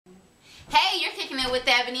Hey, you're kicking it with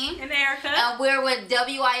Ebony. And Erica. And we're with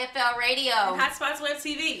WIFL Radio. And Hotspots Web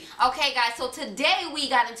TV. Okay, guys, so today we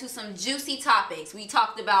got into some juicy topics. We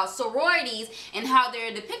talked about sororities and how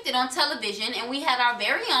they're depicted on television. And we had our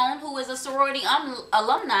very own, who is a sorority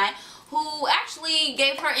alumni, who actually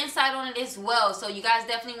gave her insight on it as well. So you guys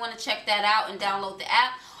definitely want to check that out and download the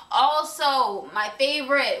app. Also, my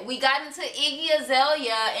favorite, we got into Iggy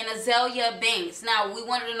Azalea and Azalea Banks. Now, we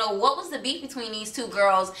wanted to know what was the beef between these two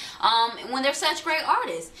girls when they're such great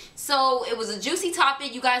artists. So, it was a juicy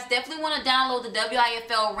topic. You guys definitely want to download the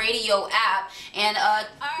WIFL Radio app and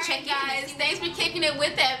check guys. Thanks for kicking it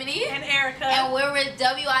with Ebony. And Erica. And we're with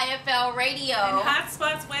WIFL Radio. And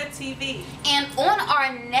Hotspots Web TV. And on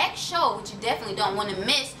our next show, which you definitely don't want to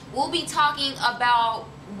miss, we'll be talking about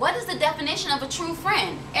what is the definition of a true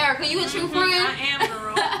friend? Erica, you a true friend? I am, girl.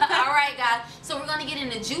 Alright, guys. So we're going to get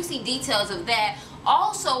into juicy details of that.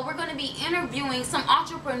 Also, we're going to be interviewing some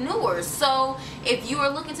entrepreneurs. So if you are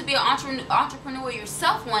looking to be an entrepreneur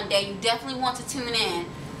yourself one day, you definitely want to tune in.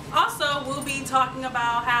 Also, we'll be talking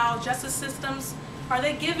about how justice systems, are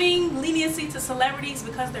they giving leniency to celebrities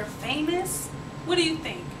because they're famous? What do you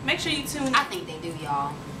think? Make sure you tune in. I think they do,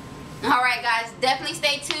 y'all. Alright guys, definitely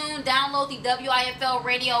stay tuned. Download the WIFL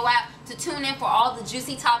Radio app to tune in for all the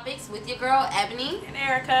juicy topics with your girl, Ebony. And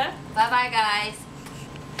Erica. Bye-bye, guys.